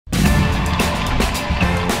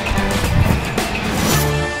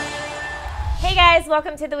guys,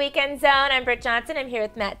 welcome to the Weekend Zone. I'm Britt Johnson. I'm here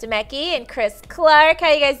with Matt Demecki and Chris Clark.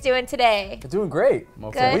 How you guys doing today? We're doing great.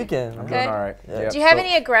 Good. Weekend. I'm doing all right. Yeah. Do you have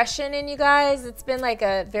any aggression in you guys? It's been like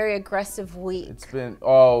a very aggressive week. It's been,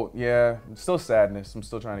 still sadness. I'm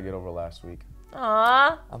still trying to get over last week.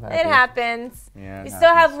 Aw, it happens. Yeah, you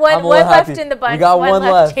still have one left in the bunch. We got one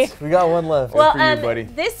left. We got one left. Well, for you, buddy.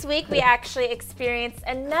 This week we actually experienced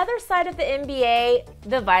another side of the NBA,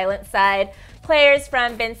 the violent side. Players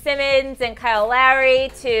from Ben Simmons and Kyle Lowry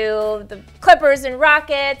to the Clippers and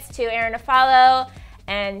Rockets to Aaron Aflalo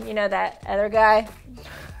and you know that other guy,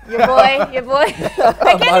 your boy. I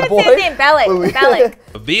can't even say his name. Bellick.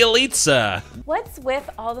 Bielitsa. What's with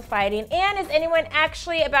all the fighting, and is anyone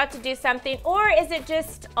actually about to do something, or is it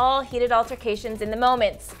just all heated altercations in the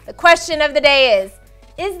moments? The question of the day is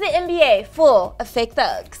the NBA full of fake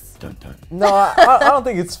thugs? Dun, dun. No, I don't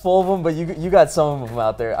think it's full of them, but you got some of them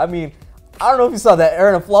out there. I mean, I don't know if you saw that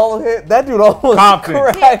Aaron Aflalo hit. That dude almost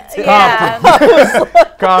cracked. Yeah.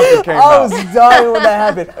 Compton came I out. was dying when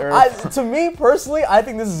that happened. To me personally, I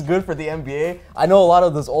think this is good for the NBA. I know a lot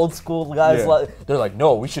of those old school guys. They're like,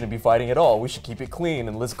 no, we shouldn't be fighting at all. We should keep it clean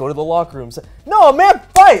and let's go to the locker rooms. No, man,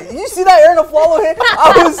 fight! You see that Aaron Aflalo hit?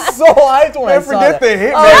 I was so hyped when I saw that. Forget the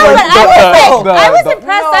hit, I was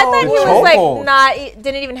impressed. I thought he was like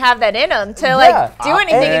didn't even have that in him to like do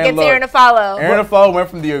anything against Aaron Aflalo. Aaron Aflalo went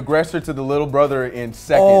from the aggressor to the little brother in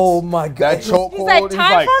seconds. Oh my God! That chokehold. He's like,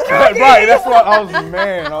 time for right. That's what I was.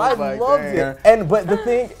 Man, I loved it. But the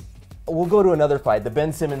thing. We'll go to another fight, the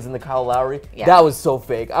Ben Simmons and the Kyle Lowry. Yeah. That was so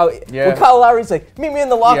fake. When Kyle Lowry's like, meet me in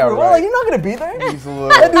the locker room. Right. Like, you're not going to be there. He's a little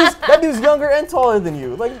that dude's younger and taller than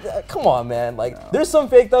you. Like, come on, man. Like, there's some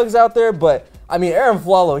fake thugs out there, but, I mean, Aaron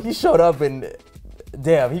Aflalo, he showed up and,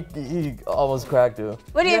 damn, he almost cracked you.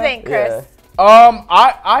 What do you think, Chris? Yeah.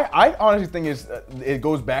 I honestly think it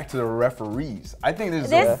goes back to the referees. I think this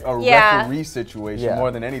is a referee situation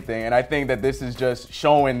more than anything, and I think that this is just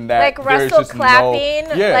showing that like Russell just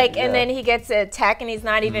clapping, and then he gets a tech and he's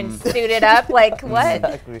not even suited up. Like what?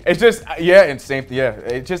 Exactly. It's just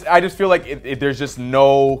It just I just feel like there's just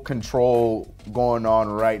no control going on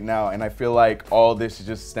right now, and I feel like all this is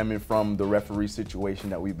just stemming from the referee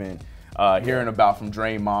situation that we've been hearing about from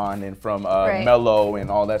Draymond and from Melo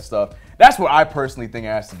and all that stuff. That's what I personally think it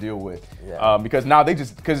has to deal with. Because now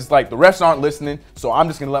because it's like the refs aren't listening, so I'm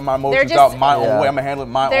just going to let my emotions out my own way. I'm going to handle it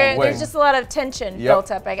my own way. There's just a lot of tension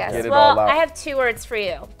built up, I guess. Well, I have 2 words for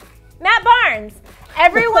you. Matt Barnes.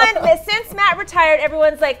 Everyone, since Matt retired,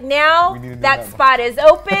 everyone's like, now that spot is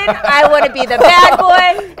open. I want to be the bad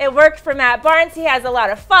boy. It worked for Matt Barnes. He has a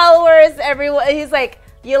lot of followers. He's like,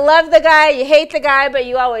 you love the guy, you hate the guy, but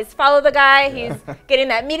you always follow the guy. He's getting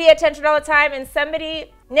that media attention all the time. And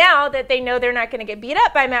somebody, now that they know they're not going to get beat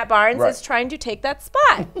up by Matt Barnes, is trying to take that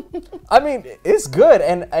spot. I mean, it's good.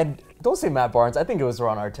 And don't say Matt Barnes. I think it was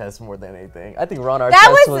Ron Artest more than anything. I think Ron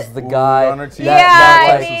Artest was the guy.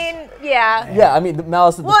 Yeah, I mean, the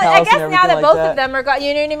Malice at the Well, I Palace guess and now that like both of them are gone,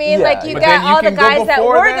 you know what I mean? Yeah. Like, you But got all the guys that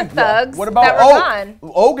were the thugs What about that were gone.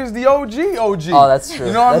 Oak is the OG. Oh, that's true.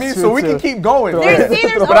 You know what I mean? So we can keep going. There's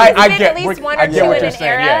always been at least one or two in an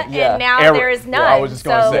era, and now there is none. I was just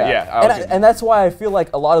going to say, And that's why I feel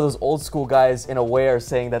like a lot of those old school guys, in a way, are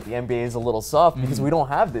saying that the NBA is a little soft because we don't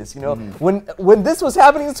have this. You know, when this was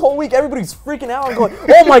happening this whole week, everybody's freaking out and going,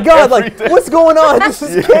 "Oh my God, like what's going on? This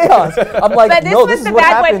is chaos." I'm like, but this no, was this is the what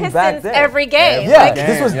bad boy happened back Pistons then. every game. Yeah,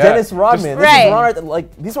 this was Dennis Rodman. This is Ron,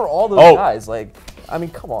 like these were all those guys. Like, I mean,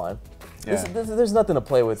 come on. There's nothing to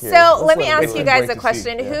play with here. So let me ask you guys a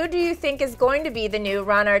question. Who do you think is going to be the new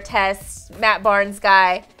Ron Artest, Matt Barnes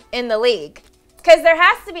guy in the league? Because there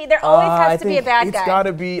always has to be a bad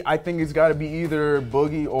guy. I think it's got to be either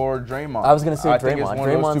Boogie or Draymond. I was gonna say Draymond. I think it's one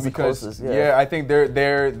of those two because I think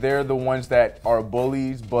they're the ones that are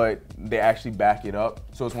bullies, but they actually back it up.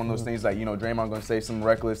 So it's one of those things like, you know, Draymond gonna say something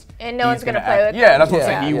reckless, and no one's gonna play with him. Yeah, that's what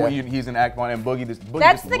I'm saying. He's an act on, and Boogie.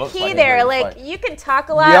 That's the key there. Like you can talk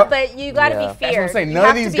a lot, but you got to be feared. That's what I'm saying. None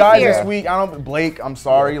of these guys this week. Blake. I'm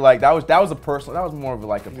sorry. Like that was a personal. That was more of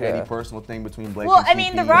like a petty personal thing between Blake. Well, I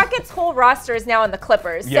mean, the Rockets' whole roster is now on the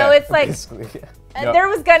Clippers, so it's like there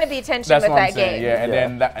was going to be tension with that game. Yeah,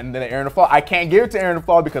 and then Aaron Aflalo. I can't give it to Aaron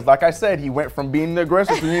Aflalo because, like I said, he went from being the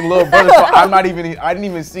aggressor to being little brother. So I didn't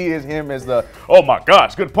even see him as the oh my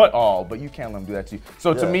gosh, good putt. Oh, but you can't let him do that to you.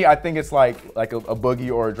 So to me, I think it's like a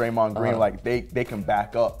Boogie or a Draymond Green. Like they can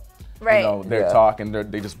back up. Right. You know, their talk and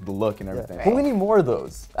they just look and everything. But we need more of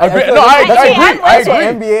those. I agree. I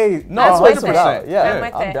agree. NBA. No, 100%. Yeah,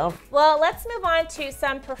 I'm down. Well, let's move on to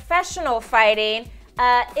some professional fighting.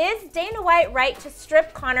 Is Dana White right to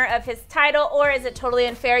strip Conor of his title, or is it totally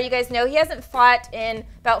unfair? You guys know he hasn't fought in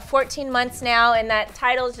about 14 months now, and that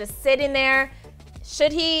title is just sitting there.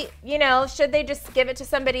 should he, should they just give it to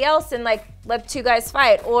somebody else and like let two guys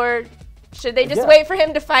fight, or should they just wait for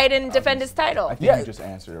him to fight and defend his title? I think you just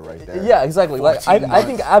answered it right there. Yeah, exactly. Like I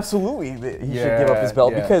think absolutely that he should give up his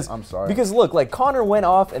belt because look, like Conor went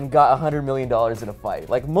off and got $100 million in a fight.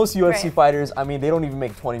 Like most UFC fighters, I mean, they don't even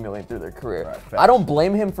make $20 million through their career. Right, I don't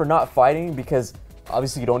blame him for not fighting because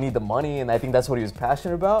obviously you don't need the money, and I think that's what he was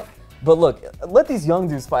passionate about. But look, let these young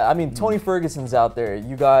dudes fight. I mean, Tony Ferguson's out there.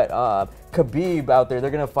 You got Khabib out there. They're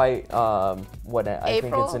gonna fight. I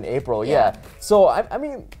think it's in April. Yeah. So I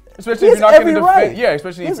mean. Especially if you're not going to defend,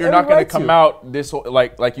 especially if you're not going to come out this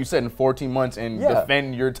like you said in 14 months and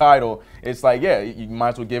defend your title. It's like you might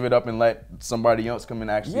as well give it up and let somebody else come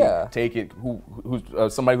and actually take it.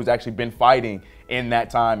 Who's somebody who's actually been fighting in that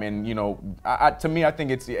time. And to me, I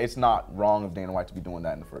think it's not wrong of Dana White to be doing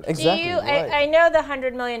that in the first place. Exactly. I know the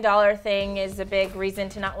 $100 million thing is a big reason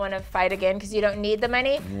to not want to fight again because you don't need the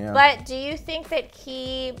money. Yeah. But do you think that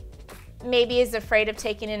he maybe is afraid of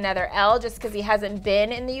taking another L just because he hasn't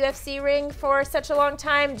been in the UFC ring for such a long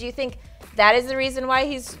time? Do you think that is the reason why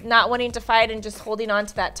he's not wanting to fight and just holding on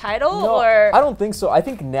to that title? No, or I don't think so. I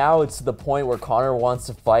think now it's to the point where Conor wants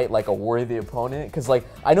to fight like a worthy opponent because like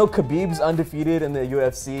I know Khabib's undefeated in the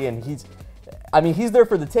UFC and he's there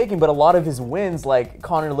for the taking, but a lot of his wins, like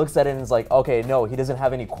Conor looks at it and is like, okay, no, he doesn't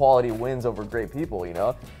have any quality wins over great people,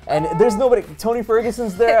 And there's nobody. Tony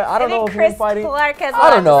Ferguson's there. I don't know if he's fighting. Clark has I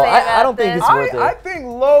don't know. I don't think it's worth it. I think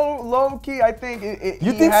low key. I think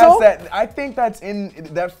you think so? I think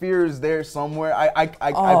that fear is there somewhere. I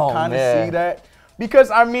kind of see that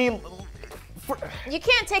because I mean. You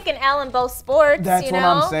can't take an L in both sports. That's what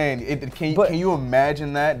I'm saying. Can you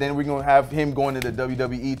imagine that? Then we're gonna have him going to the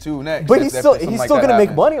WWE too next. But he's still gonna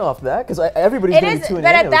make money off that because everybody's gonna be tuning in.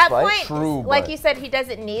 But at that point, True, like you said, he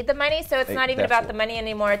doesn't need the money, so it's not even about the money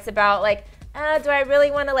anymore. It's about like, do I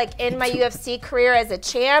really want to like end my UFC career as a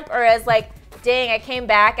champ or as like, dang, I came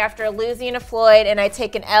back after losing to Floyd and I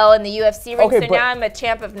take an L in the UFC ring, so now I'm a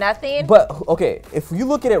champ of nothing. But okay, if you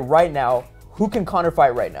look at it right now, who can Conor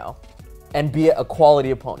fight right now? And be a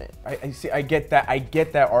quality opponent. I see. I get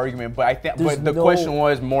that argument, but I think. But the question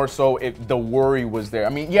was more so if the worry was there. I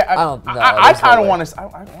mean, I kind of want to.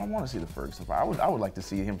 I want to see the Ferguson fight. I would like to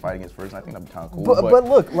see him fight against Ferguson. I think that'd be kind of cool. But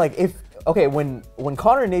look, like when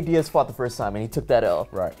Conor and Nate Diaz fought the first time and he took that L,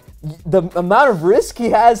 right? The amount of risk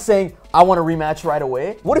he has saying I want to rematch right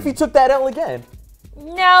away. What if he took that L again?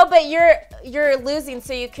 No, but you're losing,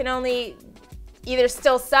 so you can only either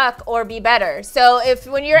still suck or be better. So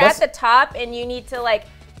when you're at the top and you need to like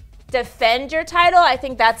defend your title, I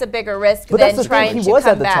think that's a bigger risk than trying to come back. But that's the thing, he was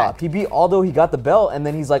at the top. He beat Aldo, he got the belt, and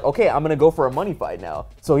then he's like, okay, I'm gonna go for a money fight now.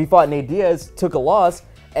 So he fought Nate Diaz, took a loss,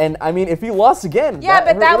 and I mean, if he lost again,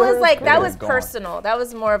 that was personal. That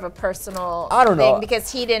was more of a personal thing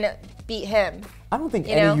because he didn't beat him. I don't think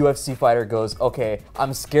any UFC fighter goes, okay,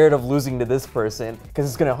 I'm scared of losing to this person because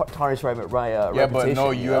it's going to tarnish my reputation. Yeah, but no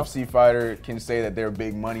UFC fighter can say that they're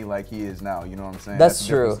big money like he is now. You know what I'm saying? That's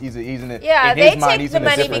true. He's in they take the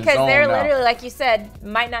money because they're literally, like you said,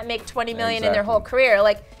 might not make $20 million in their whole career.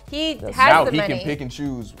 Like, he has the money. Now he can pick and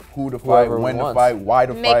choose who to fight, when to fight, why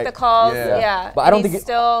to fight. Make the calls, yeah. But I don't think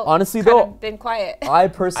still honestly though, been quiet. I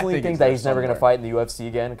personally think that he's never going to fight in the UFC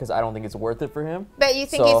again because I don't think it's worth it for him. But you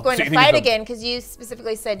think he's going to fight again because you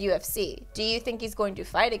specifically said UFC. Do you think he's going to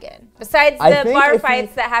fight again? Besides the bar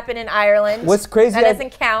fights that happen in Ireland. What's crazy, that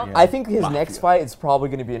doesn't count. I think his next fight is probably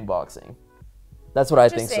going to be in boxing. That's what I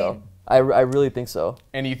think so. I really think so.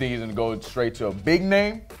 And you think he's going to go straight to a big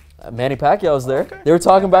name? Manny Pacquiao's there. Okay. They were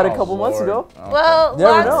talking about it a couple months ago. Okay. Well,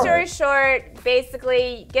 long story short,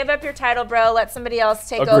 basically, give up your title, bro. Let somebody else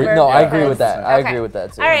take over. No, I agree with that. Okay. I agree with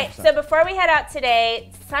that, too. All right, so before we head out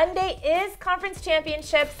today, Sunday is conference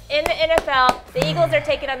championships in the NFL. The Eagles are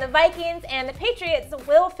taking on the Vikings, and the Patriots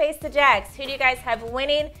will face the Jags. Who do you guys have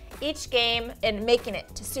winning each game and making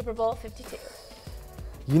it to Super Bowl 52?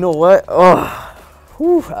 You know what?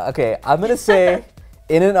 Okay, I'm going to say,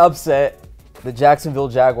 in an upset, the Jacksonville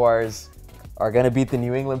Jaguars are going to beat the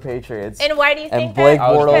New England Patriots. And why do you think Blake that?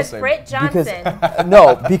 Bortles, because Britt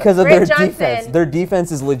Johnson. Because of their defense. Their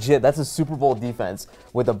defense is legit. That's a Super Bowl defense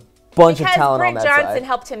with a bunch of talent on that side. Because Britt Johnson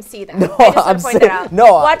helped him see that. No, I just want to point that out.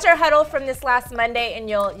 No, watch our huddle from this last Monday and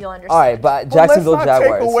you'll understand. All right, but Jacksonville Jaguars. Let's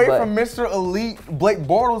not take away from Mr. Elite Blake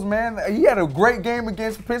Bortles, man. He had a great game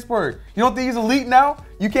against Pittsburgh. You don't think he's elite now?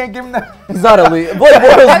 You can't give him that. He's not elite. Blake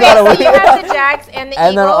Bortles not elite. So you have the Jags and the Eagles.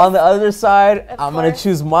 And then on the other side, I'm going to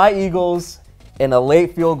choose my Eagles in a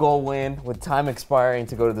late field goal win with time expiring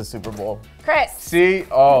to go to the Super Bowl. Chris. See,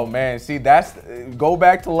 oh man, see, go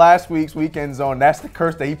back to last week's Weekend Zone. That's the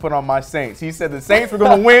curse that he put on my Saints. He said the Saints were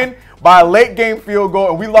going to win by a late game field goal,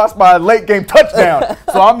 and we lost by a late game touchdown.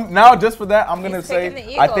 So I'm now just for that, I'm going to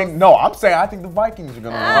say, I think the Vikings are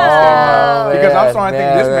going to win this game now. Because I'm starting to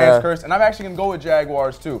think this man's cursed, and I'm actually going to go with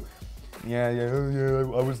Jaguars too. Yeah,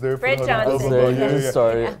 I was there for Britt Johnson.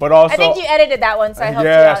 Sorry. But also, I think you edited that one, so I helped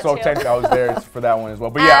you out so too. technically I was there for that one as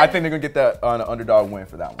well. But yeah, I think they're going to get that underdog win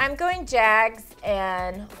for that one. I'm going Jags,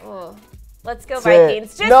 and let's go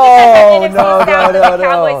Vikings. Just because I'm an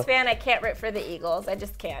Cowboys fan, I can't root for the Eagles. I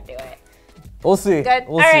just can't do it. We'll see. Good.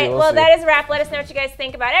 All right. Well, that is a wrap. Let us know what you guys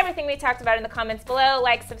think about everything we talked about in the comments below.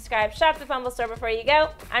 Like, subscribe, shop the Fumble store before you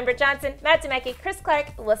go. I'm Britt Johnson, Matt Demecki, Chris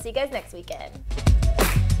Clark. We'll see you guys next weekend.